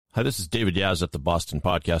Hi, this is David Yaz at the Boston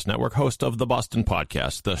Podcast Network, host of the Boston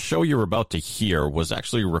Podcast. The show you're about to hear was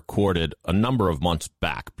actually recorded a number of months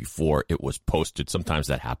back before it was posted. Sometimes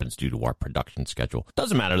that happens due to our production schedule.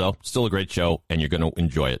 Doesn't matter, though. Still a great show, and you're going to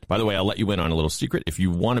enjoy it. By the way, I'll let you in on a little secret. If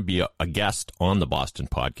you want to be a guest on the Boston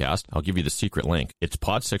Podcast, I'll give you the secret link. It's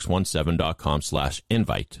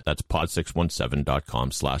pod617.com/invite. That's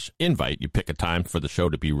pod617.com/invite. You pick a time for the show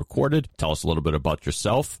to be recorded. Tell us a little bit about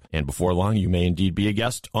yourself, and before long, you may indeed be a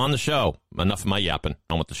guest on the show. Enough of my yapping.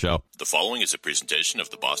 On with the show. The following is a presentation of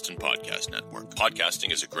the Boston Podcast Network.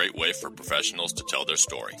 Podcasting is a great way for professionals to tell their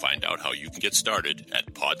story. Find out how you can get started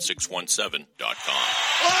at pod617.com.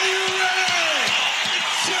 Are you ready?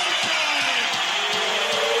 It's showtime!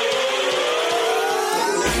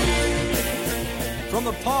 From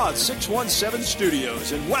the Pod 617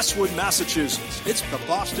 studios in Westwood, Massachusetts, it's the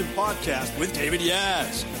Boston Podcast with David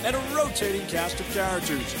Yaz and a rotating cast of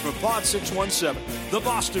characters from Pod 617, the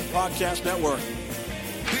Boston Podcast Network.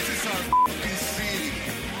 This is our f***ing city.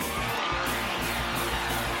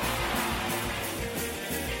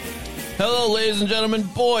 Hello, ladies and gentlemen,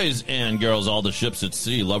 boys and girls, all the ships at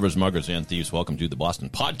sea, lovers, muggers, and thieves. Welcome to the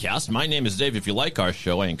Boston Podcast. My name is Dave. If you like our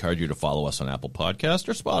show, I encourage you to follow us on Apple Podcasts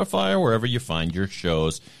or Spotify or wherever you find your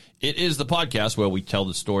shows. It is the podcast where we tell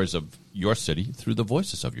the stories of your city through the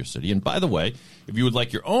voices of your city. And by the way, if you would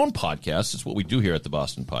like your own podcast, it's what we do here at the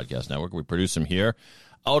Boston Podcast Network. We produce them here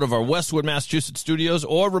out of our Westwood, Massachusetts studios,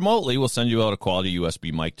 or remotely. We'll send you out a quality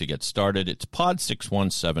USB mic to get started. It's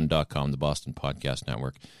pod617.com, the Boston Podcast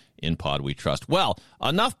Network. In Pod We Trust. Well,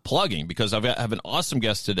 enough plugging, because I have an awesome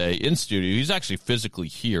guest today in studio. He's actually physically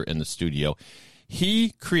here in the studio.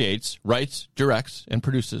 He creates, writes, directs, and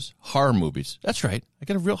produces horror movies. That's right. I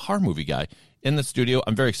got a real horror movie guy in the studio.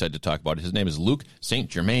 I'm very excited to talk about it. His name is Luke St.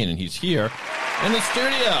 Germain, and he's here in the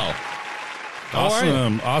studio. How are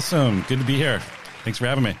you? Awesome. Good to be here. Thanks for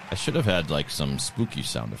having me. I should have had like some spooky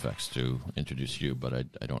sound effects to introduce you, but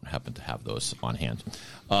I don't happen to have those on hand.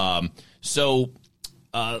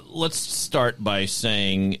 Let's start by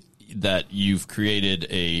saying that you've created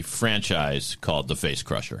a franchise called The Face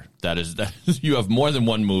Crusher. That is, you have more than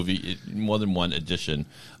one movie, more than one edition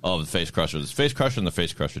of The Face Crusher. There's Face Crusher and The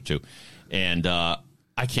Face Crusher 2. And I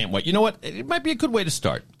can't wait. You know what? It might be a good way to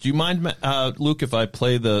start. Do you mind, Luke, if I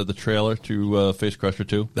play the trailer to Face Crusher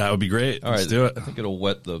 2? That would be great. All right, Let's do it. I think it'll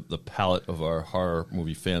whet the palate of our horror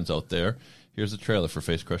movie fans out there. Here's the trailer for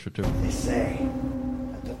Face Crusher 2. They say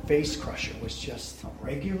that the Face Crusher was just a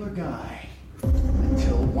regular guy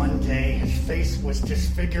until one day his face was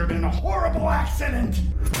disfigured in a horrible accident.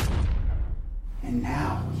 And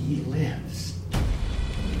now he lives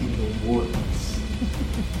in the woods,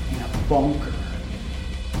 in a bunker.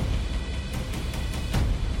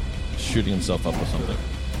 Shooting himself up with something.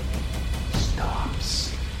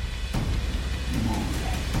 Stops moving.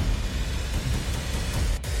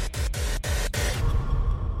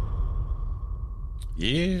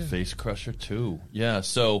 Yeah, Face Crusher 2. Yeah,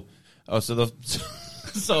 so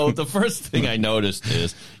the first thing I noticed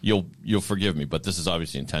is you'll forgive me, but this is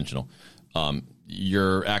obviously intentional.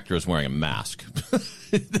 Your actor is wearing a mask,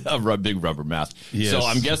 a big rubber mask. Yes. So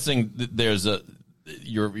I'm guessing there's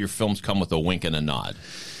your films come with a wink and a nod.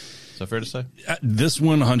 Is that fair to say? This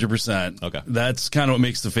one, 100%. Okay. That's kind of what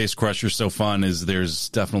makes the Face Crusher so fun, is there's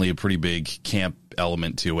definitely a pretty big camp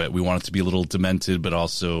element to it. We want it to be a little demented, but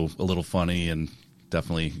also a little funny, and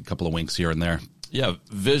definitely a couple of winks here and there. Yeah,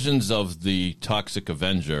 visions of the Toxic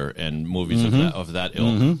Avenger and movies of that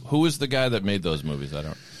ilk. Who is the guy that made those movies?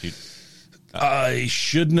 I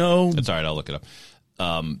should know. It's all right. I'll look it up.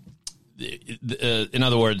 In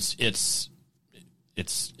other words, it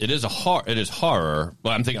is horror.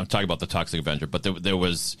 Well, I'm talking about the Toxic Avenger, but it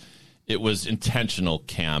was intentional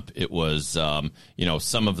camp. It was some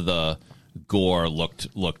of the gore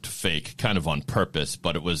looked fake, kind of on purpose,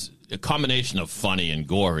 but it was a combination of funny and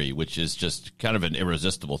gory, which is just kind of an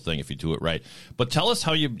irresistible thing if you do it right. But tell us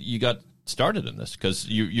how you got started in this, because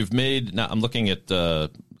you've made, now I'm looking at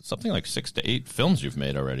something like 6 to 8 films you've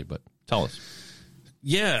made already, but tell us.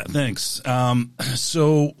 Yeah, thanks.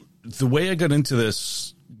 So the way I got into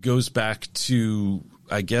this goes back to,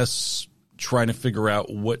 I guess, trying to figure out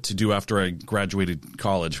what to do after I graduated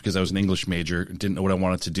college, because I was an English major, didn't know what I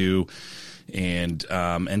wanted to do, and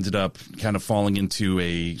ended up kind of falling into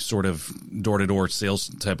a sort of door-to-door sales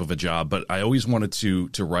type of a job. But I always wanted to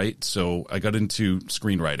write, so I got into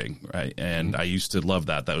screenwriting, right? And I used to love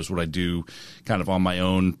that. That was what I do kind of on my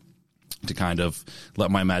own, to kind of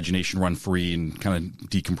let my imagination run free and kind of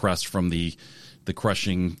decompress from the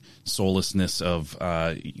crushing soullessness of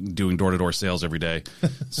doing door-to-door sales every day.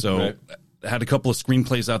 So had a couple of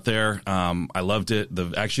screenplays out there. I loved it.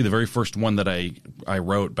 Actually, the very first one that I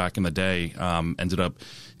wrote back in the day ended up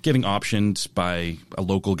getting optioned by a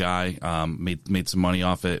local guy. Made some money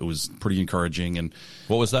off it. It was pretty encouraging. And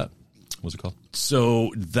What was that? What was it called?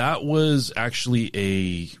 so that was actually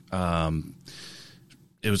it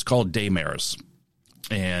was called Daymares,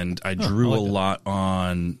 and I drew a lot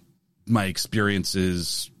on my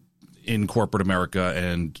experiences in corporate America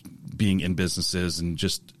and being in businesses, and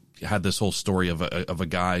just had this whole story of a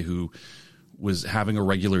guy who was having a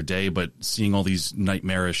regular day, but seeing all these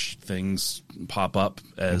nightmarish things pop up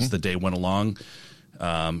as the day went along.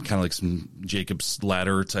 Kind of like some Jacob's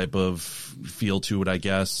Ladder type of feel to it, I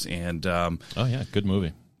guess. And Oh yeah, good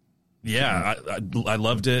movie. yeah, I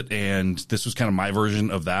loved it, and this was kind of my version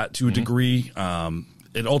of that to a degree.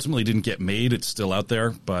 It ultimately didn't get made; it's still out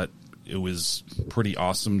there, but it was pretty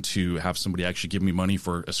awesome to have somebody actually give me money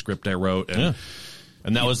for a script I wrote. And,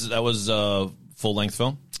 And that was a full-length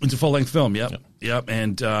film? It's a full-length film, yep.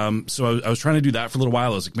 And so I was trying to do that for a little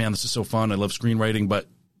while. I was like, man, this is so fun. I love screenwriting. But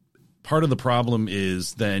part of the problem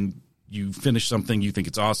is then you finish something, you think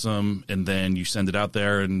it's awesome, and then you send it out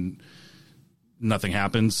there and nothing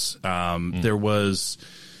happens. There was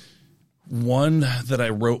one that I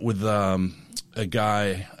wrote with a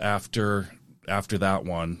guy after that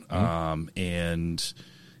one, and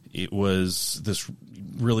it was this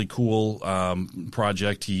really cool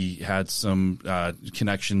project. He had some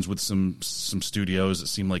connections with some studios. It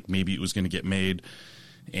seemed like maybe it was going to get made.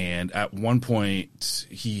 And at one point,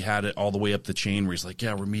 he had it all the way up the chain where he's like,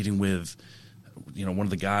 yeah, we're meeting with, one of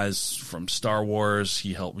the guys from Star Wars.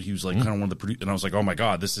 He was like kind of one of the producers. And I was like, oh my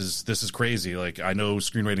God, this is crazy. Like, I know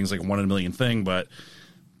screenwriting is like a 1 in a million thing, but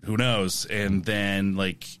who knows? And then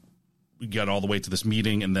like, we got all the way to this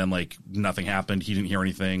meeting, and then like nothing happened. He didn't hear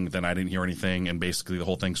anything. Then I didn't hear anything. And basically the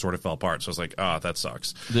whole thing sort of fell apart. So I was like, that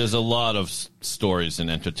sucks. There's a lot of stories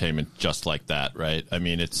in entertainment just like that, right? I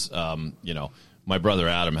mean, it's, my brother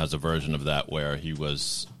Adam has a version of that where he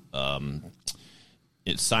was,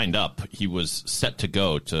 it signed up. He was set to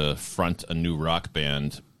go to front a new rock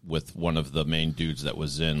band with one of the main dudes that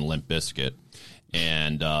was in Limp Bizkit.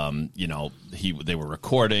 And, they were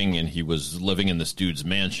recording, and he was living in this dude's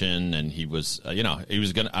mansion, and he was,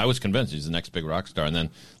 I was convinced he's the next big rock star. And then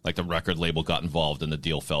like the record label got involved and the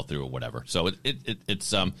deal fell through or whatever. So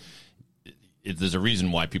there's a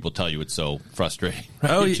reason why people tell you it's so frustrating.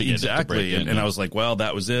 Right? Oh, exactly. And I was like, well,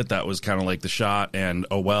 that was it. That was kind of like the shot, and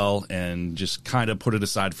and just kind of put it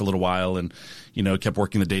aside for a little while, and, kept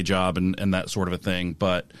working the day job and that sort of a thing.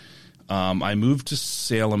 But I moved to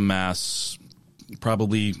Salem, Mass,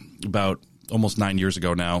 probably about almost 9 years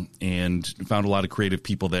ago now, and found a lot of creative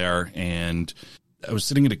people there. And I was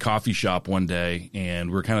sitting at a coffee shop one day, and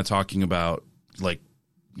we were kind of talking about like,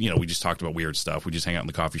 we just talked about weird stuff. We just hang out in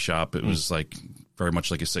the coffee shop. It was like very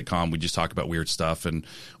much like a sitcom. We just talk about weird stuff, and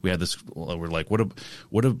we had this. We're like, what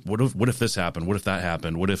if this happened? What if that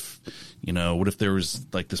happened? What if there was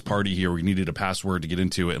like this party here? We needed a password to get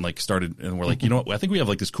into it, and like started. And we're like, I think we have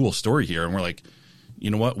like this cool story here, and we're like, you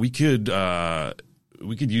know what? We could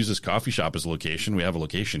use this coffee shop as a location. We have a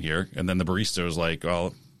location here. And then the barista was like,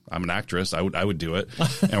 well, I'm an actress. I would do it.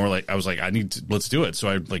 And I was like, let's do it. So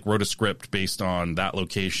I like wrote a script based on that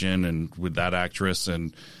location and with that actress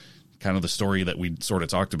and kind of the story that we sort of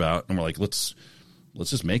talked about. And we're like, let's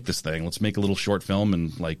just make this thing. Let's make a little short film,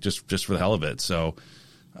 and like, just for the hell of it. So,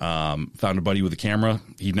 found a buddy with a camera.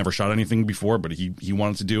 He'd never shot anything before, but he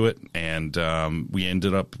wanted to do it. And, we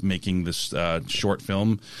ended up making this, short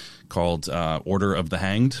film called, Order of the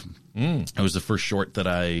Hanged. It was the first short that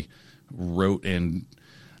I wrote, and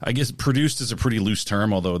I guess produced is a pretty loose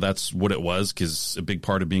term, although that's what it was, because a big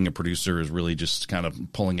part of being a producer is really just kind of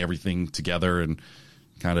pulling everything together and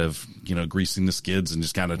kind of, greasing the skids and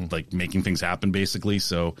just kind of like making things happen, basically.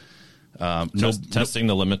 So, testing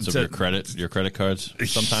the limits of your credit cards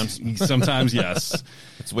sometimes yes.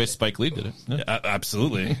 That's the way Spike Lee did it. Yeah.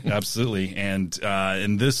 Absolutely. And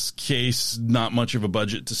in this case, not much of a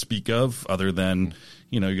budget to speak of, other than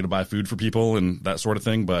you're going to buy food for people and that sort of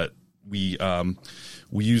thing. But we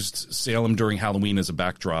used Salem during Halloween as a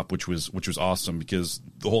backdrop, which was awesome, because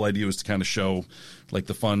the whole idea was to kind of show like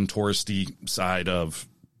the fun touristy side of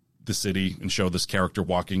the city and show this character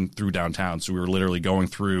walking through downtown. So we were literally going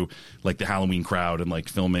through like the Halloween crowd and like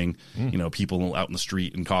filming, people out in the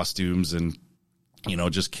street in costumes, and,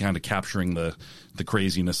 just kind of capturing the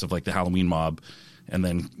craziness of like the Halloween mob, and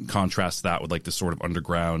then contrast that with like this sort of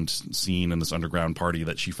underground scene and this underground party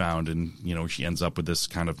that she found. And, she ends up with this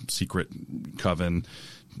kind of secret coven,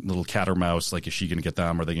 little cat or mouse. Like, is she going to get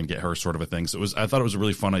them? Or are they going to get her, sort of a thing? So I thought it was a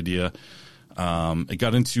really fun idea. It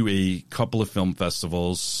got into a couple of film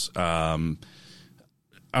festivals. I'm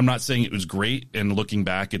not saying it was great, and looking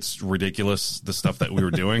back, it's ridiculous, the stuff that we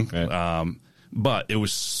were doing. Right. But it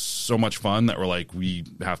was so much fun that we're like, we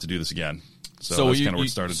have to do this again. So that's kind of where it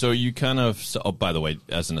started. So you kind of, oh, by the way,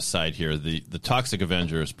 as an aside here, the Toxic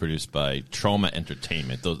Avenger is produced by Troma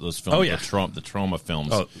Entertainment. Those films, oh, yeah. the Troma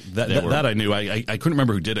films. Oh, that I knew. I couldn't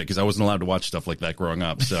remember who did it because I wasn't allowed to watch stuff like that growing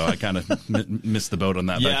up. So I kind of missed the boat on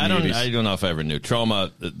that. Yeah, back in the 80s. I don't know if I ever knew.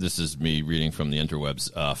 Troma, this is me reading from the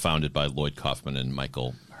interwebs, founded by Lloyd Kaufman and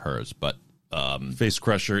Michael Hers. But Face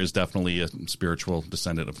Crusher is definitely a spiritual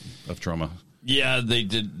descendant of Troma. Yeah,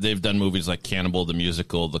 they've done movies like Cannibal the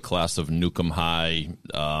Musical, The Class of Nukem High,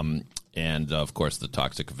 and of course The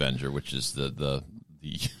Toxic Avenger, which is the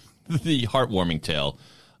heartwarming tale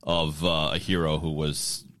of a hero who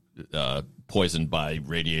was poisoned by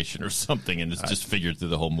radiation or something, and it's just figured through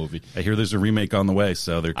the whole movie. I hear there's a remake on the way,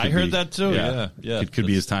 so there. I heard that too. Yeah. It could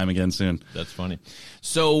be his time again soon. That's funny.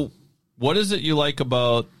 So, what is it you like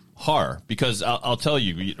about horror? Because I'll tell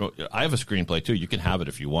you, I have a screenplay too. You can have it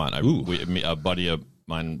if you want. A buddy of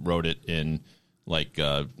mine wrote it in like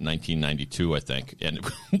 1992, I think, and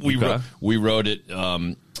we wrote it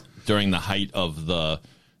during the height of the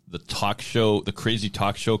talk show, the crazy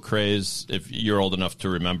talk show craze. If you're old enough to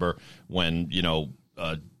remember when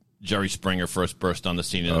Jerry Springer first burst on the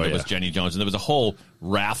scene, and there was Jenny Jones, and there was a whole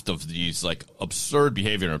raft of these like absurd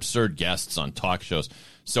behavior and absurd guests on talk shows.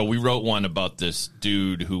 So we wrote one about this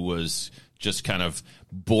dude who was just kind of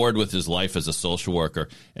bored with his life as a social worker.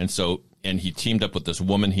 And he teamed up with this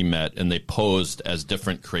woman he met, and they posed as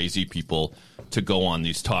different crazy people to go on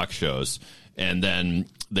these talk shows. And then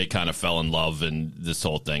they kind of fell in love and this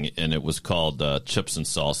whole thing. And it was called Chips and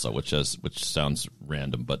Salsa, which sounds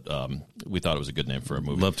random, but we thought it was a good name for a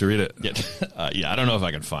movie. Love to read it. Yeah, I don't know if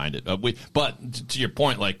I can find it. But to your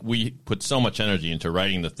point, like we put so much energy into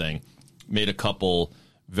writing the thing, made a couple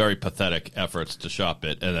very pathetic efforts to shop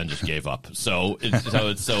it, and then just gave up. So it's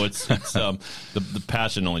the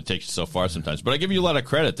passion only takes you so far sometimes. But I give you a lot of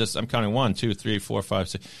credit. I'm counting 1, 2, 3, 4, 5,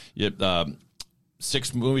 6.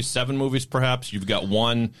 6 movies, 7 movies, perhaps. You've got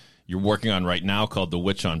one you're working on right now called The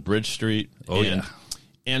Witch on Bridge Street.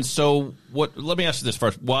 And so let me ask you this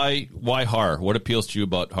first. Why horror? What appeals to you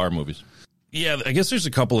about horror movies? Yeah, I guess there's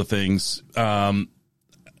a couple of things.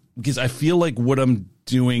 Because I feel like what I'm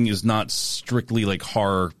doing is not strictly like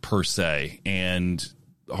horror per se, and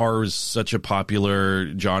horror is such a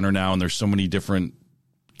popular genre now, and there's so many different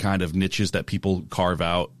kind of niches that people carve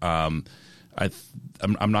out. I'm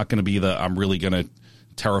not going to be I'm really going to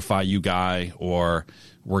terrify you guy, or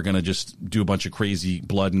we're going to just do a bunch of crazy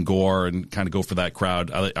blood and gore and kind of go for that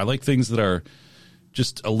crowd. I like things that are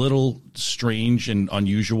just a little strange and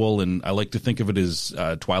unusual, and I like to think of it as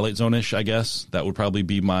Twilight Zone-ish, I guess. That would probably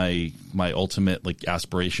be my ultimate like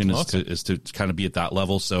aspiration is to kind of be at that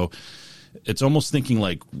level. So it's almost thinking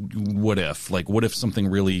like, what if something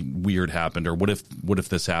really weird happened, or what if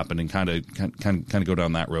this happened, and kind of go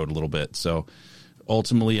down that road a little bit. So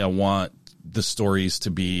ultimately, I want the stories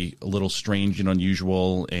to be a little strange and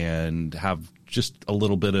unusual, and have just a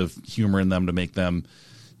little bit of humor in them to make them,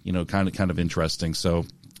 kind of interesting. So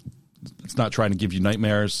it's not trying to give you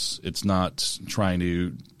nightmares. It's not trying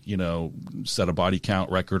to, set a body count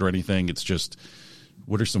record or anything. It's just,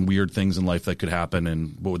 what are some weird things in life that could happen,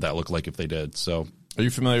 and what would that look like if they did? So, are you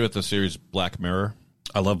familiar with the series Black Mirror?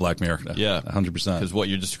 I love Black Mirror. Yeah, 100%. Because what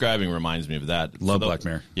you're describing reminds me of that. Love Black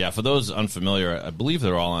Mirror. Yeah, for those unfamiliar, I believe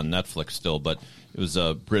they're all on Netflix still, but it was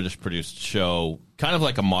a British-produced show, kind of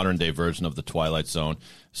like a modern-day version of The Twilight Zone,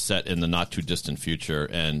 set in the not-too-distant future,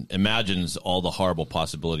 and imagines all the horrible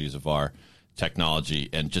possibilities of our technology,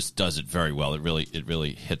 and just does it very well. It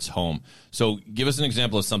really hits home. So, give us an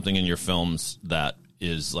example of something in your films that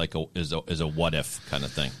is like a what-if kind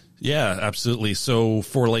of thing. Yeah, absolutely. So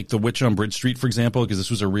for like The Witch on Bridge Street, for example, because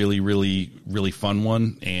this was a really, really, really fun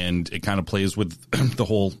one, and it kind of plays with the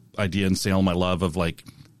whole idea in Salem I love of like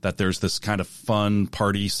that there's this kind of fun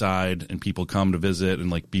party side, and people come to visit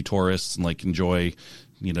and like be tourists and like enjoy,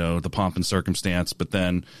 the pomp and circumstance. But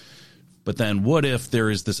then what if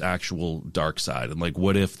there is this actual dark side, and like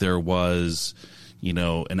what if there was,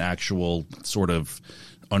 an actual sort of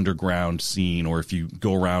underground scene, or if you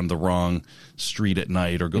go around the wrong street at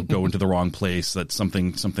night, or go into the wrong place, that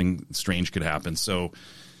something strange could happen. So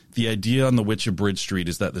the idea on The Witch of Bridge Street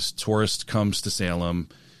is that this tourist comes to Salem,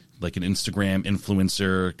 like an Instagram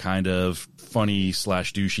influencer, kind of funny /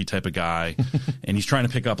 douchey type of guy, and he's trying to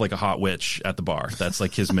pick up like a hot witch at the bar. That's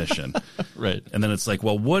like his mission. Right. And then it's like,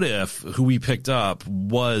 well, what if who we picked up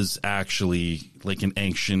was actually like an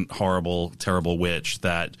ancient, horrible, terrible witch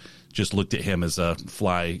that just looked at him as a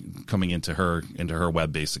fly coming into her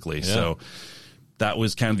web, basically. Yeah. So that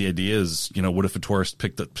was kind of the idea is, what if a tourist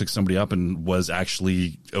picked somebody up and was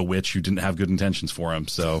actually a witch who didn't have good intentions for him?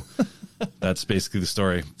 So that's basically the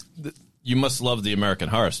story. You must love the American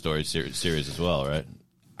Horror Story series as well, right?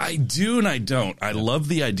 I do and I don't. I love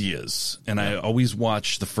the ideas, and I always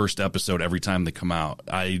watch the first episode every time they come out.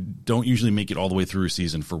 I don't usually make it all the way through a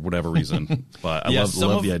season for whatever reason, but I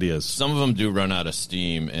love the ideas. Some of them do run out of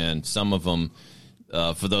steam, and some of them,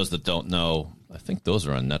 for those that don't know, I think those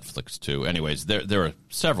are on Netflix too. Anyways, there are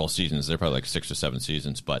several seasons. There are probably like 6 or 7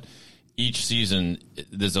 seasons, but each season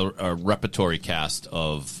there's a repertory cast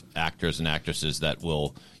of actors and actresses that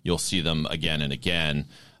you'll see them again and again.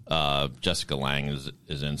 Jessica Lange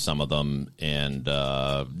is in some of them, and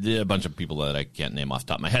a bunch of people that I can't name off the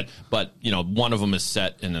top of my head. But, one of them is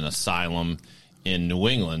set in an asylum in New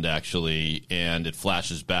England, actually, and it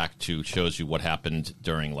flashes back shows you what happened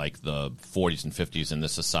during, like, the 40s and 50s in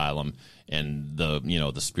this asylum, and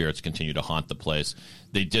the spirits continue to haunt the place.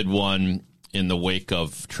 They did one in the wake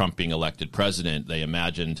of Trump being elected president. They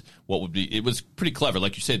imagined what would be, it was pretty clever.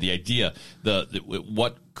 Like you said, the idea,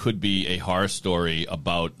 what could be a horror story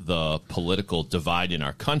about the political divide in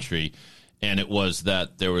our country. And it was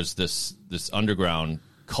that there was this underground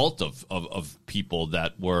cult of people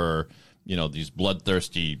that were, these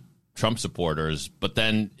bloodthirsty Trump supporters, but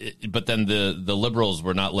then the liberals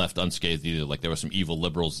were not left unscathed either. Like there were some evil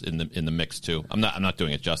liberals in the mix too. I'm not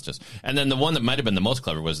doing it justice. And then the one that might have been the most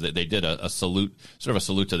clever was that they did a salute to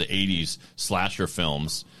the 80s slasher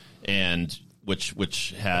films, and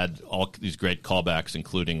which had all these great callbacks,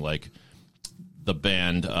 including like the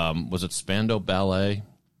band, was it Spandau Ballet?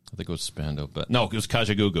 I think it was Spandau, but no, it was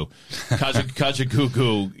Kajagoogoo.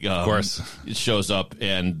 Kajagoogoo, of course, it shows up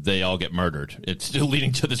and they all get murdered. It's still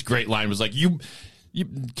leading to this great line. It was like,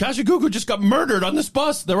 Kajagoogoo just got murdered on this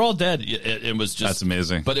bus. They're all dead. It was just that's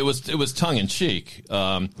amazing. But it was tongue in cheek.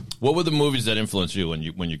 What were the movies that influenced you when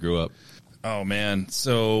you grew up? Oh man,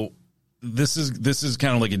 so this is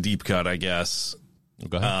kind of like a deep cut, I guess.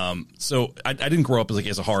 Go ahead. So I didn't grow up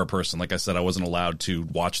as a horror person. Like I said, I wasn't allowed to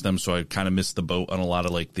watch them, so I kind of missed the boat on a lot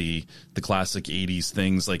of like the classic 80s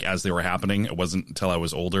things like as they were happening. It wasn't until I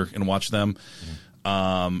was older and watched them.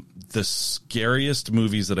 The scariest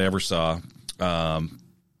movies that I ever saw,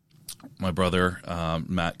 my brother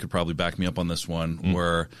Matt could probably back me up on this one,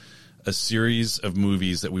 were a series of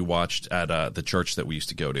movies that we watched at the church that we used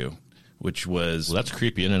to go to, which was... Well, that's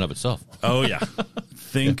creepy in and of itself. Oh, yeah.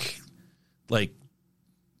 Think like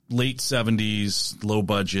late 70s, low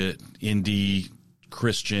budget, indie,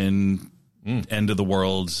 Christian, end of the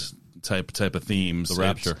world type of themes. The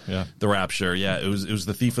Rapture, yeah. The Rapture, yeah. It was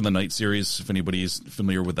the Thief in the Night series, if anybody's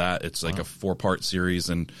familiar with that. It's like a 4-part series,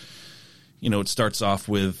 and, it starts off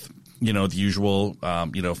with, the usual,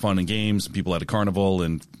 fun and games, people at a carnival,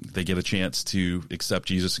 and they get a chance to accept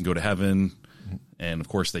Jesus and go to heaven. And, of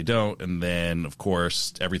course, they don't. And then, of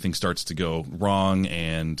course, everything starts to go wrong,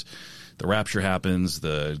 and the rapture happens.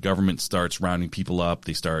 The government starts rounding people up.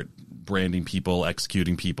 They start branding people,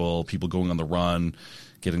 executing people going on the run,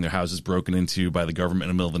 getting their houses broken into by the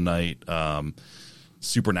government in the middle of the night.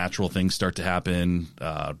 Supernatural things start to happen.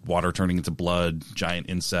 Water turning into blood, giant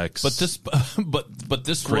insects. But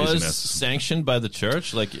this craziness was sanctioned by the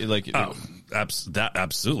church,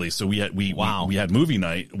 absolutely. So we had movie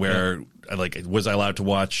night where was I allowed to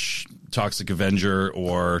watch Toxic Avenger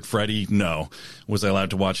or Freddy? No. Was I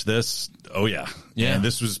allowed to watch this? Oh yeah. Yeah. And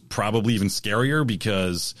this was probably even scarier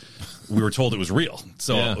because we were told it was real.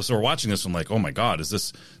 So we're watching this. I'm like, oh my God, is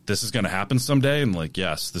this is going to happen someday? And like,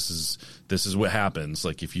 yes, this is what happens.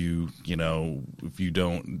 Like if you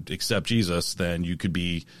don't accept Jesus, then you could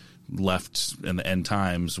be left in the end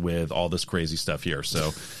times with all this crazy stuff here.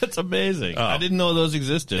 So that's amazing. I didn't know those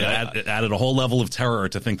existed. It added a whole level of terror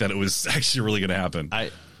to think that it was actually really going to happen.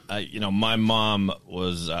 My mom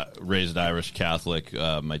was raised Irish Catholic.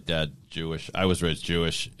 My dad Jewish. I was raised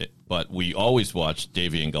Jewish, but we always watched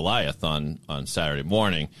Davy and Goliath on Saturday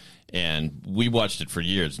morning, and we watched it for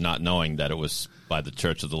years, not knowing that it was by the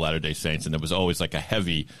Church of the Latter-day Saints, and it was always like a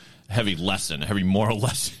heavy lesson, a heavy moral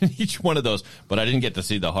lesson in each one of those. But I didn't get to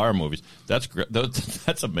see the horror movies. That's great.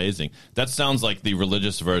 That's amazing. That sounds like the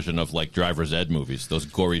religious version of like driver's ed movies, those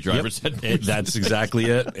gory driver's ed movies. That's exactly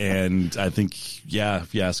it. And I think,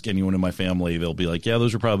 if you ask anyone in my family, they'll be like, yeah,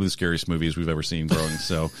 those are probably the scariest movies we've ever seen growing.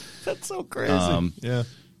 So that's so crazy.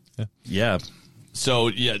 Yeah. So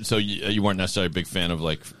you weren't necessarily a big fan of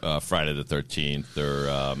like Friday the 13th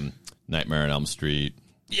or Nightmare on Elm Street.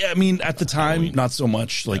 Yeah, I mean, at the time, not so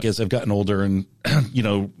much. Like as I've gotten older and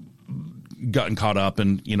gotten caught up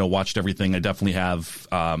and watched everything, I definitely have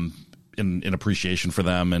an appreciation for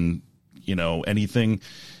them, and anything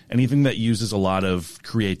that uses a lot of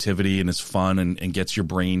creativity and is fun and gets your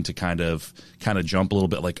brain to kind of jump a little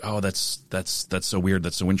bit. Like, oh, that's so weird,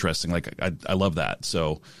 that's so interesting. Like I love that.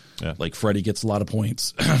 So. Yeah. Like Freddy gets a lot of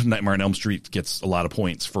points. Nightmare on Elm Street gets a lot of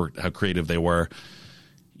points for how creative they were.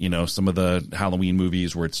 Some of the Halloween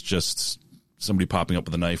movies where it's just somebody popping up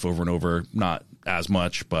with a knife over and over, not as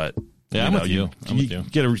much, but yeah, I'm with you.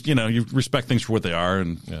 You respect things for what they are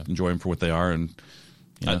and enjoy them for what they are, and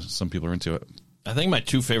some people are into it. I think my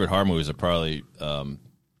two favorite horror movies are probably,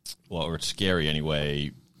 or scary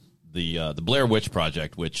anyway. The Blair Witch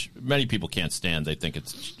Project, which many people can't stand. They think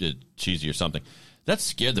it's cheesy or something. That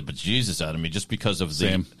scared the bejesus out of me just because of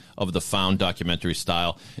the found documentary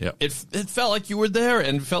style. Yep. It felt like you were there,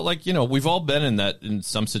 and felt like we've all been in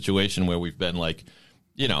some situation where we've been like,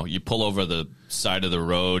 you pull over the side of the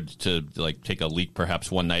road to like take a leak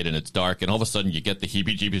perhaps one night and it's dark, and all of a sudden you get the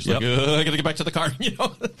heebie-jeebies. Like I gotta get back to the car.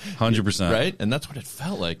 100%, right? And that's what it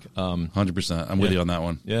felt like. 100%. I'm with you on that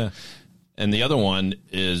one. Yeah. And the other one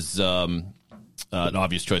is. An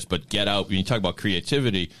obvious choice, but Get Out. When you talk about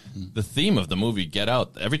creativity, the theme of the movie Get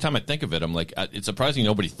Out, every time I think of it, I'm like, it's surprising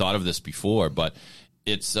nobody thought of this before, but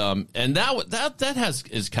it's and that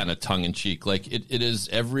is kind of tongue in cheek. Like it is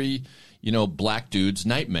every black dude's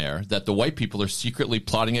nightmare that the white people are secretly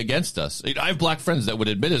plotting against us. I have black friends that would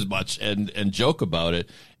admit as much and joke about it,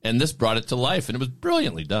 and this brought it to life, and it was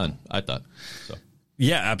brilliantly done, I thought. So.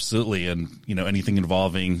 Yeah, absolutely. And, anything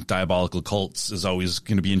involving diabolical cults is always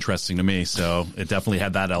going to be interesting to me. So it definitely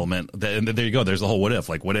had that element. And there you go. There's the whole what if.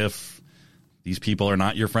 Like, what if these people are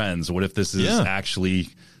not your friends? What if this is actually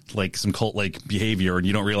like some cult-like behavior and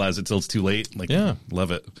you don't realize it till it's too late? Like, love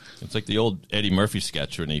it. It's like the old Eddie Murphy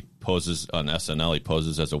sketch when he poses on SNL. He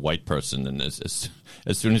poses as a white person, and as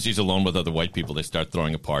soon as he's alone with other white people, they start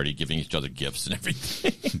throwing a party, giving each other gifts and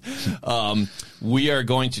everything. We are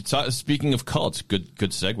going to talk. Speaking of cults, good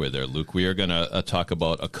segue there, Luke. We are going to talk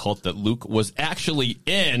about a cult that Luke was actually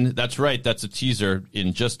in. That's right. That's a teaser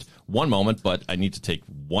in just one moment, but I need to take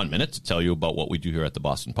 1 minute to tell you about what we do here at the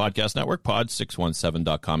Boston Podcast Network.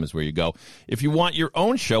 Pod617.com is where you go. If you want your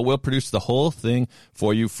own show, we'll produce the whole thing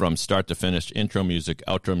for you from start to finish, intro music,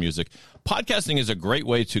 outro music. Podcasting is a great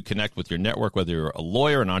way to connect with your network, whether you're a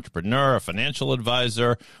lawyer, an entrepreneur, a financial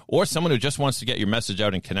advisor, or someone who just wants to get your message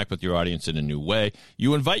out and connect with your audience in a new way.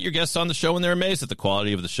 You invite your guests on the show, and they're amazed at the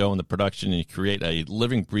quality of the show and the production, and you create a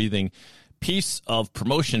living, breathing piece of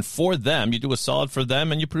promotion for them. You do a solid for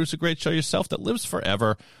them, and you produce a great show yourself that lives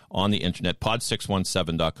forever on the internet.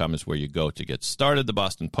 Pod617.com is where you go to get started. The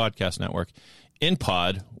Boston Podcast Network. In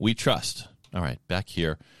Pod, we trust. All right, back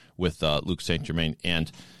here with Luke St. Germain.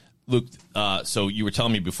 And Luke, so you were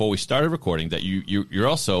telling me before we started recording that you're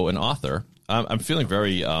also an author. I'm feeling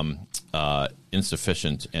very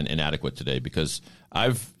insufficient and inadequate today because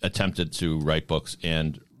I've attempted to write books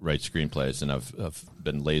and write screenplays, and I've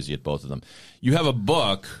been lazy at both of them. You have a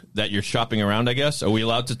book that you're shopping around, I guess. Are we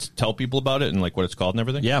allowed to tell people about it and like what it's called and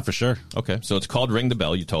everything? Yeah, for sure. Okay, so it's called Ring the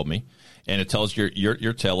Bell, you told me, and it tells your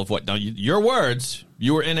tale of what. Now, your words,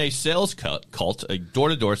 you were in a sales cult, a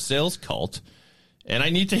door-to-door sales cult, and I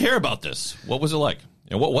need to hear about this. What was it like,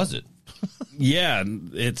 and what was it? Yeah,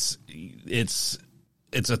 it's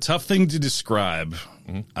a tough thing to describe,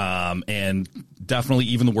 and definitely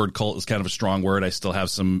even the word cult is kind of a strong word. I still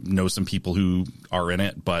have know some people who are in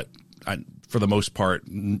it, but for the most part,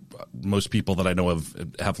 most people that I know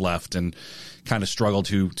have left and kind of struggle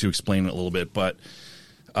to explain it a little bit. But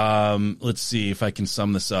let's see if I can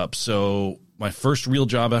sum this up. So my first real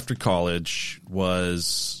job after college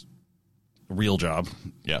was a real job.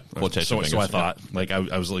 Yeah. So I thought, like,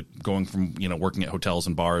 I was like going from, working at hotels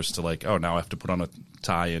and bars to like, oh, now I have to put on a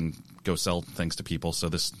tie and go sell things to people. So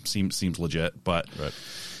this seems legit, but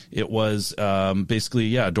it was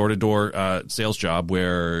basically, a door-to-door sales job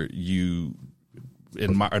where you,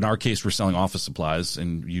 in our case, we're selling office supplies,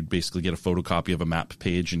 and you'd basically get a photocopy of a map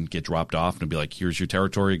page and get dropped off, and it'd be like, here's your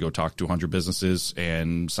territory, go talk to 100 businesses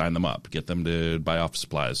and sign them up, get them to buy office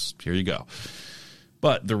supplies. Here you go.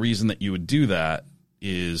 But the reason that you would do that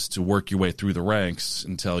is to work your way through the ranks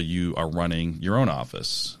until you are running your own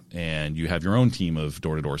office and you have your own team of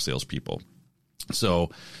door-to-door salespeople. So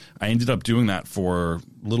I ended up doing that for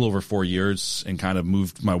a little over 4 years and kind of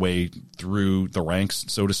moved my way through the ranks,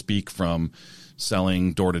 so to speak, from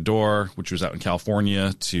selling door-to-door, which was out in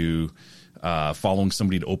California, to following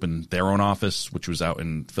somebody to open their own office, which was out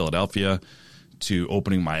in Philadelphia, to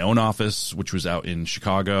opening my own office, which was out in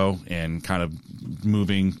Chicago, and kind of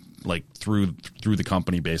moving like through the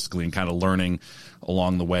company basically, and kind of learning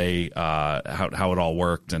along the way how it all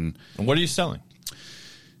worked. And what are you selling?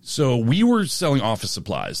 So we were selling office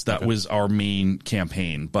supplies. That was our main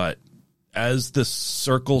campaign. But as the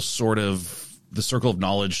circle of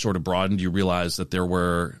knowledge sort of broadened, you realize that there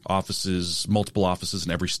were multiple offices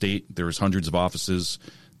in every state. There was hundreds of offices.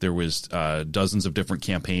 There was dozens of different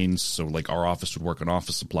campaigns. So like our office would work on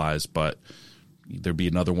office supplies, but there'd be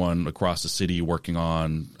another one across the city working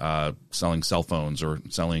on selling cell phones or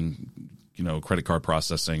selling, credit card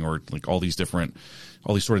processing, or like all these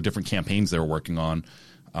sort of different campaigns they were working on,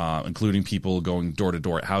 including people going door to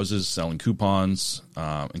door at houses selling coupons,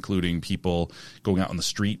 including people going out on the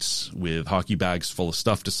streets with hockey bags full of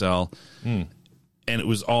stuff to sell. And it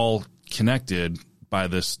was all connected by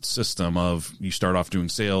this system of you start off doing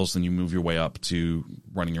sales, then you move your way up to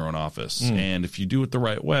running your own office. And if you do it the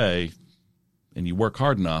right way and you work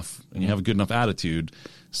hard enough and you have a good enough attitude,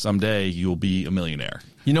 someday you'll be a millionaire.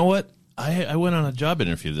 You know what? I went on a job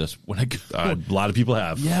interview when a lot of people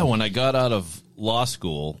have. Yeah, when I got out of law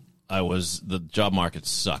school, the job market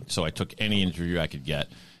sucked, so I took any interview I could get.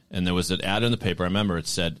 And there was an ad in the paper. I remember it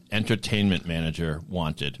said entertainment manager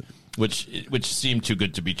wanted, which seemed too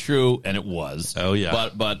good to be true, and it was. Oh yeah.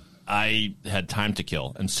 But I had time to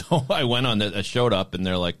kill, and so I went on that. I showed up, and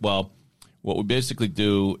they're like, "Well, what we basically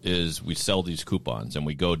do is we sell these coupons, and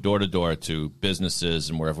we go door to door to businesses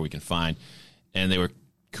and wherever we can find." And they were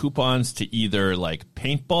coupons to either like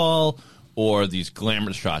paintball or these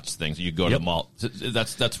glamour shots things. You go to the mall.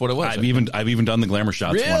 That's what it was. I've even done the glamour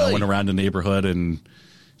shots really? When I went around the neighborhood, and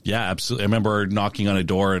yeah, absolutely. I remember knocking on a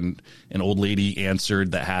door, and an old lady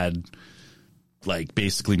answered that had like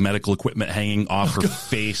basically medical equipment hanging off her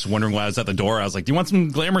face, wondering why I was at the door. I was like, "Do you want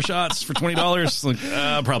some glamour shots for $20?"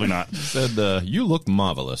 Like, probably not. Said, "You look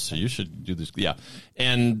marvelous, so you should do this." Yeah,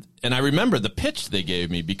 and I remember the pitch they gave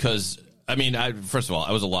me because I mean, first of all,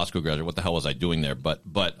 I was a law school graduate. What the hell was I doing there? But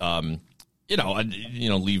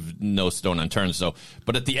leave no stone unturned. So,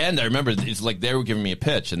 but at the end, I remember it's like they were giving me a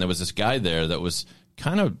pitch, and there was this guy there that was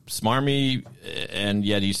kind of smarmy, and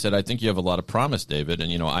yet he said, "I think you have a lot of promise, David."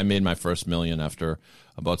 And I made my first $1 million after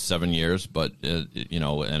about 7 years, but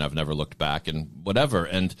and I've never looked back, and whatever.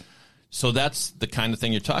 And so that's the kind of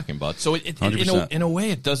thing you're talking about. So in a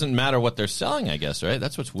way, it doesn't matter what they're selling, I guess, right?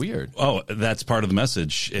 That's what's weird. Oh, that's part of the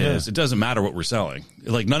message is It doesn't matter what we're selling.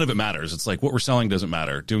 Like none of it matters. It's like what we're selling doesn't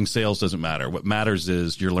matter. Doing sales doesn't matter. What matters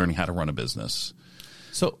is you're learning how to run a business.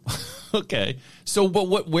 So, okay. So,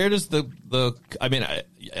 but where does I mean,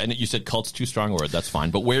 and you said cult's too strong a word. That's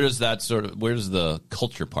fine. But where does the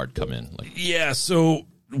culture part come in? Like, yeah. So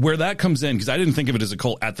where that comes in, because I didn't think of it as a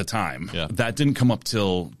cult at the time. Yeah. That didn't come up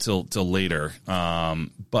till later.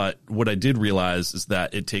 But what I did realize is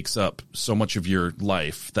that it takes up so much of your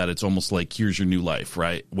life that it's almost like here's your new life,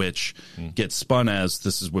 right? Which gets spun as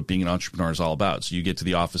this is what being an entrepreneur is all about. So you get to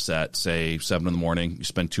the office at say 7 a.m. You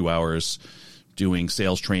spend 2 hours doing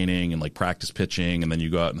sales training and like practice pitching, and then you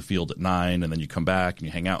go out in the field at 9, and then you come back and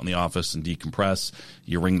you hang out in the office and decompress.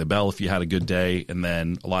 You ring the bell if you had a good day, and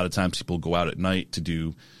then a lot of times people go out at night to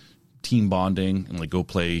do team bonding and like go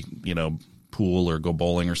play, pool or go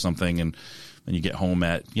bowling or something, and then you get home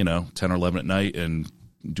at 10 or 11 at night and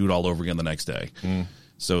do it all over again the next day.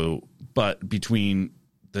 So, but between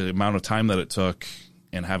the amount of time that it took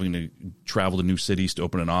and having to travel to new cities to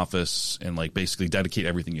open an office and like basically dedicate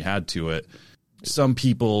everything you had to it, some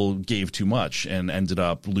people gave too much and ended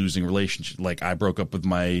up losing relationships. Like I broke up with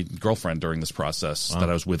my girlfriend during this process that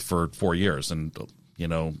I was with for 4 years. And,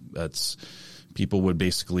 that's people would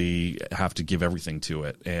basically have to give everything to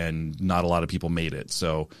it. And not a lot of people made it.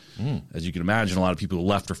 So as you can imagine, a lot of people who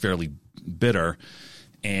left are fairly bitter.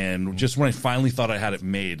 And just when I finally thought I had it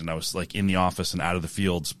made and I was like in the office and out of the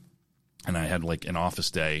fields, and I had like an office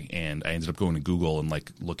day, and I ended up going to Google and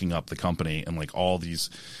like looking up the company, and like all these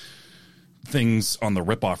things on the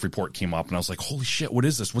ripoff report came up, and I was like, holy shit, what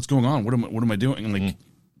is this? What's going on? What am I doing? And like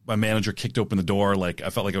my manager kicked open the door. Like I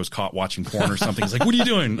felt like I was caught watching porn or something. He's like, what are you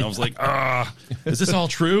doing? And I was like, is this all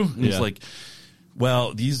true? And he's like,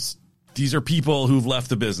 well, these are people who've left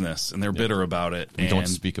the business and they're bitter about it. We don't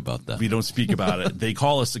speak about that. We don't speak about it. They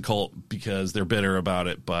call us a cult because they're bitter about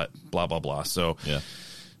it, but blah, blah, blah. So,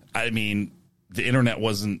 I mean, the internet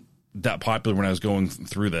wasn't that popular when I was going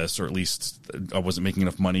through this, or at least I wasn't making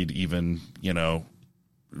enough money to even,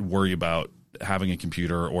 worry about having a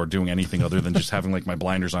computer or doing anything other than just having like my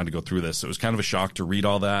blinders on to go through this. So it was kind of a shock to read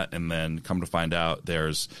all that and then come to find out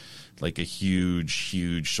there's like a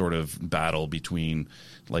huge sort of battle between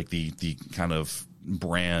like the kind of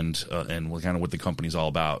brand and kind of what the company's all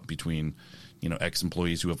about between,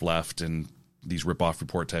 ex-employees who have left and these rip-off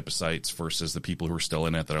report type of sites versus the people who are still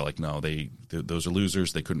in it that are like, no, those are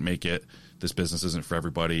losers. They couldn't make it. This business isn't for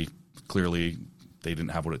everybody. Clearly, they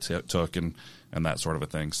didn't have what it took and that sort of a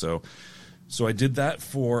thing. So I did that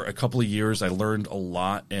for a couple of years. I learned a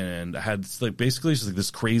lot and I had basically just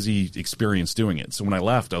this crazy experience doing it. So when I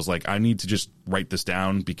left, I was like, I need to just write this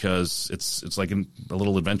down because it's like a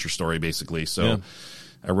little adventure story basically. So yeah.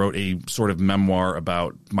 I wrote a sort of memoir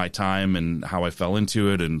about my time and how I fell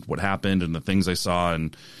into it and what happened and the things I saw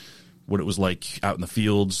and what it was like out in the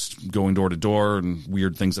fields, going door to door and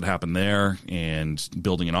weird things that happened there and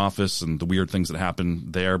building an office and the weird things that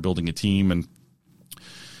happened there, building a team. And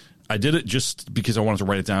I did it just because I wanted to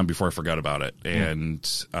write it down before I forgot about it. And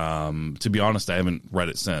to be honest, I haven't read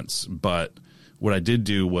it since. But what I did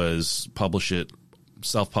do was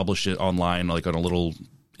self-publish it online, like on a little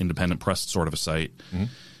independent press sort of a site. Mm-hmm.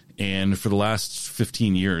 And for the last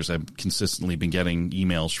 15 years, I've consistently been getting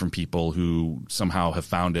emails from people who somehow have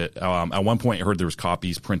found it. At one point, I heard there was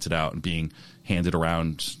copies printed out and being handed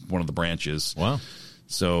around one of the branches. Wow.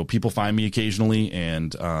 So people find me occasionally,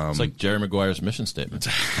 and it's like Jerry Maguire's mission statement,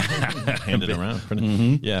 handed around.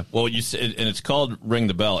 Mm-hmm. Yeah. Well, you said, and it's called "Ring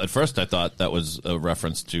the Bell." At first, I thought that was a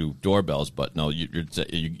reference to doorbells, but no. You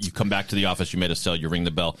come back to the office, you made a sale, you ring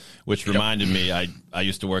the bell, which reminded me. I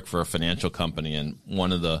used to work for a financial company, and I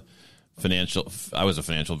was a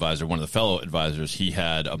financial advisor. One of the fellow advisors, he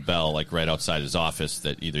had a bell like right outside his office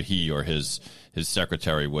that either he or his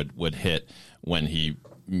secretary would hit when he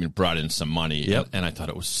brought in some money. Yep. And I thought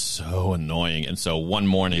it was so annoying. And so one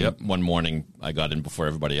morning I got in before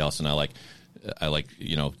everybody else, and I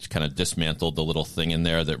kind of dismantled the little thing in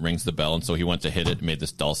there that rings the bell. And so he went to hit it and made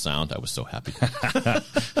this dull sound. I was so happy.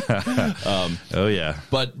 Oh yeah.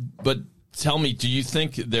 But tell me, do you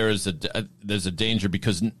think there's a danger,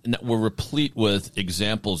 because we're replete with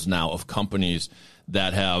examples now of companies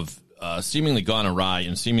that have seemingly gone awry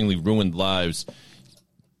and seemingly ruined lives,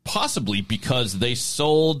 possibly because they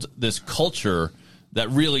sold this culture that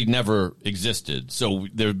really never existed. So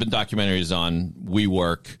there have been documentaries on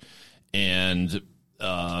WeWork and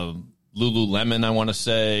Lululemon, I want to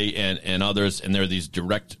say, and others, and there are these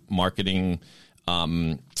direct marketing.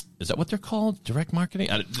 Is that what they're called? Direct marketing?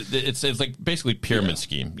 It's like basically pyramid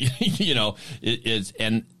scheme. It is,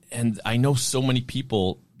 and I know so many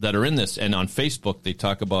people that are in this, and on Facebook they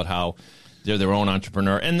talk about how they're their own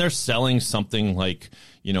entrepreneur and they're selling something like,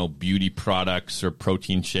 beauty products or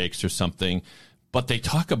protein shakes or something, but they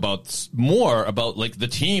talk more about like the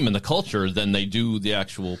team and the culture than they do the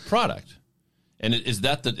actual product. And is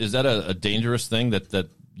that a dangerous thing that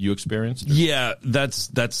you experienced? Yeah, that's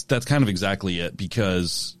kind of exactly it,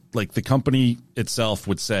 because like the company itself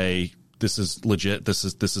would say, this is legit, this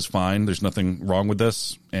is fine, there's nothing wrong with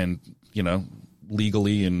this, and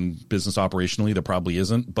legally and business operationally there probably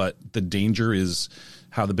isn't, but the danger is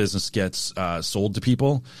how the business gets sold to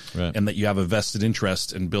people, right, and that you have a vested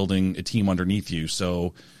interest in building a team underneath you.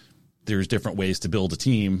 So there's different ways to build a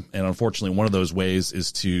team, and unfortunately one of those ways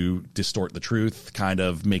is to distort the truth, kind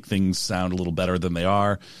of make things sound a little better than they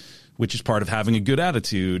are, which is part of having a good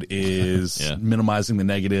attitude, is yeah, minimizing the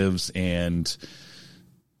negatives and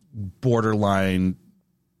borderline,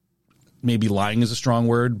 maybe lying is a strong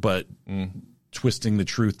word, but twisting the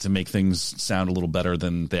truth to make things sound a little better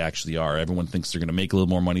than they actually are. Everyone thinks they're going to make a little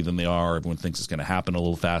more money than they are. Everyone thinks it's going to happen a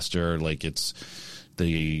little faster. Like, it's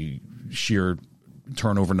the sheer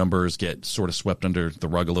turnover numbers get sort of swept under the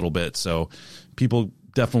rug a little bit. So people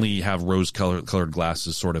definitely have rose-colored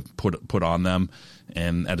glasses sort of put on them,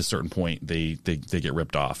 and at a certain point they get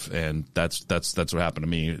ripped off. And that's what happened to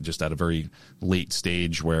me, just at a very late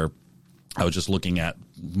stage where I was just looking at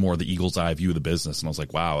more the eagle's eye view of the business, and I was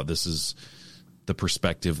like, wow, this is the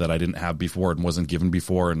perspective that I didn't have before and wasn't given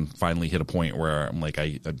before, and finally hit a point where I'm like,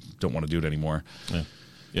 I don't want to do it anymore. Yeah.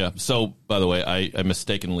 Yeah. So, by the way, I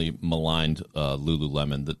mistakenly maligned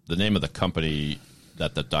Lululemon. The name of the company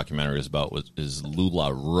that documentary is about is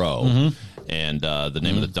LuLaRoe, mm-hmm, and the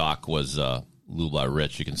name of the doc was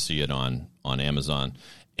LuLaRich. You can see it on Amazon.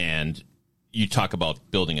 And you talk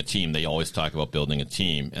about building a team. They always talk about building a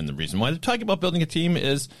team, and the reason why they're talking about building a team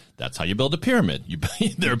is that's how you build a pyramid.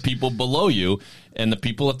 There are people below you, and the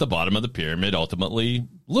people at the bottom of the pyramid ultimately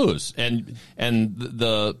lose. And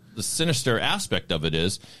the sinister aspect of it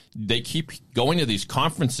is they keep going to these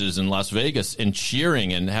conferences in Las Vegas and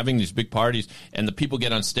cheering and having these big parties, and the people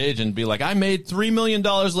get on stage and be like, I made $3 million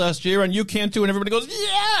last year and you can't too, and everybody goes,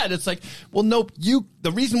 yeah. And it's like, well, nope,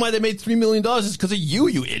 the reason why they made $3 million is because of you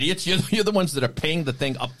idiots. You're the ones that are paying the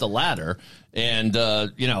thing up the ladder. And,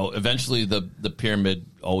 eventually the pyramid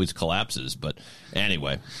always collapses. But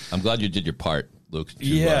anyway, I'm glad you did your part, Luke.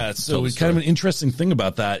 So it's kind of an interesting thing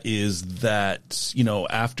about that is that,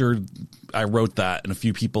 after I wrote that and a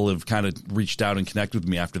few people have kind of reached out and connected with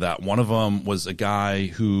me after that, one of them was a guy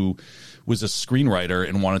who was a screenwriter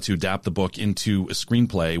and wanted to adapt the book into a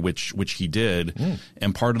screenplay, which he did.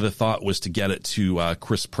 And part of the thought was to get it to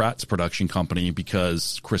Chris Pratt's production company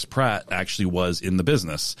because Chris Pratt actually was in the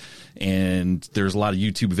business. And there's a lot of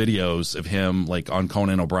YouTube videos of him like on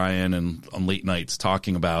Conan O'Brien and on late nights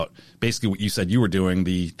talking about basically what you said you were doing,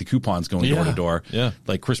 the coupons going door to door. Yeah.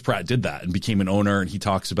 Like Chris Pratt did that and became an owner, and he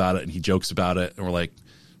talks about it and he jokes about it. And we're like,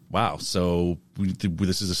 wow, so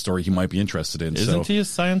this is a story he might be interested in. Isn't he a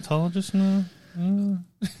Scientologist now?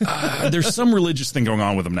 There's some religious thing going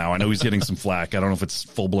on with him now. I know he's getting some flack. I don't know if it's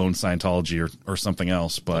full-blown Scientology or something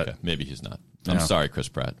else, but okay, maybe he's not. I'm sorry, Chris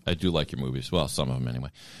Pratt. I do like your movies. Well, some of them anyway.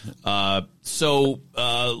 So,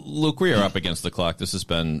 Luke, we are up against the clock. This has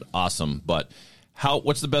been awesome, but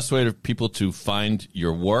what's the best way for people to find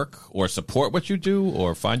your work or support what you do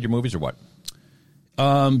or find your movies or what?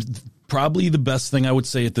 Probably the best thing I would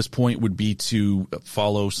say at this point would be to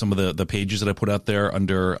follow some of the pages that I put out there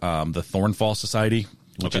under the Thornfall Society,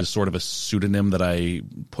 which is sort of a pseudonym that I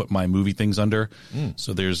put my movie things under.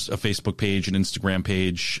 So there's a Facebook page, an Instagram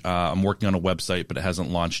page. I'm working on a website, but it hasn't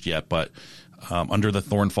launched yet. But under the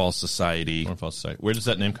Thornfall Society. Thornfall Society. Where does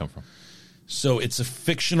that name come from? So it's a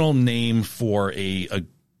fictional name for a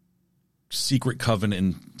secret coven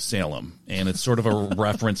in Salem. And it's sort of a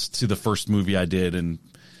reference to the first movie I did. And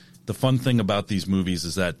the fun thing about these movies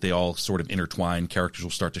is that they all sort of intertwine. Characters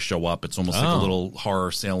will start to show up. It's almost like a little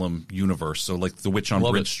horror Salem universe. So like The Witch on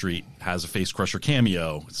Bridge Street has a Face Crusher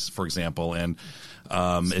cameo, for example. And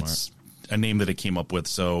it's a name that it came up with.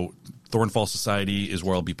 So Thornfall Society is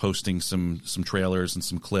where I'll be posting some trailers and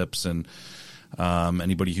some clips. And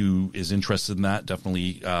anybody who is interested in that,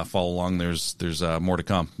 definitely follow along. There's more to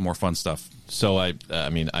come, more fun stuff. So I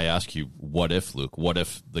ask you, what if, Luke? What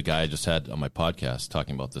if the guy I just had on my podcast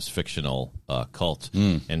talking about this fictional cult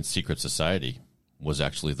and secret society was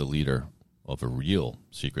actually the leader of a real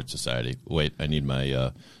secret society? Wait, I need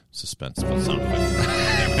my suspense sound effect.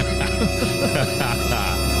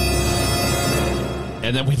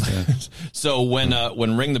 And then so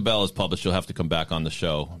when Ring the Bell is published, you'll have to come back on the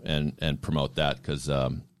show and promote that because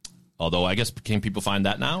although I guess can people find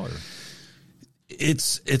that now? Or?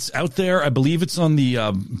 It's out there. I believe it's on the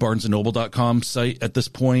barnesandnoble.com site at this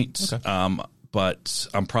point. Okay. But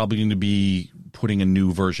I'm probably going to be putting a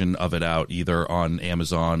new version of it out either on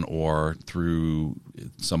Amazon or through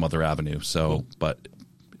some other avenue. So, cool. But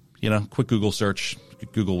quick Google search.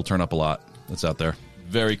 Google will turn up a lot. That's out there.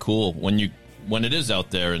 Very cool. When it is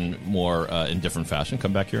out there in more in different fashion,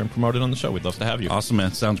 come back here and promote it on the show. We'd love to have you. Awesome,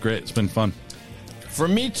 man. Sounds great. It's been fun. For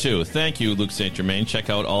me, too. Thank you, Luke St. Germain. Check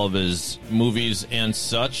out all of his movies and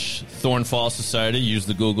such. Thornfall Society. Use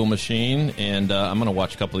the Google machine. And I'm going to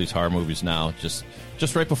watch a couple of these horror movies now, just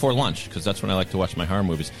right before lunch, because that's when I like to watch my horror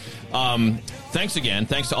movies. Thanks again.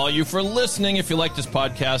 Thanks to all you for listening. If you like this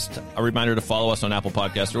podcast, a reminder to follow us on Apple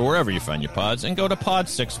Podcasts or wherever you find your pods. And go to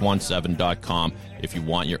pod617.com if you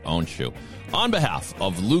want your own shoe. On behalf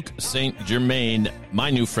of Luke St. Germain, my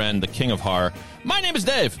new friend, the king of horror, my name is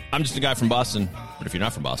Dave. I'm just a guy from Boston. But if you're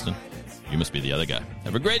not from Boston, you must be the other guy.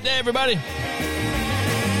 Have a great day, everybody.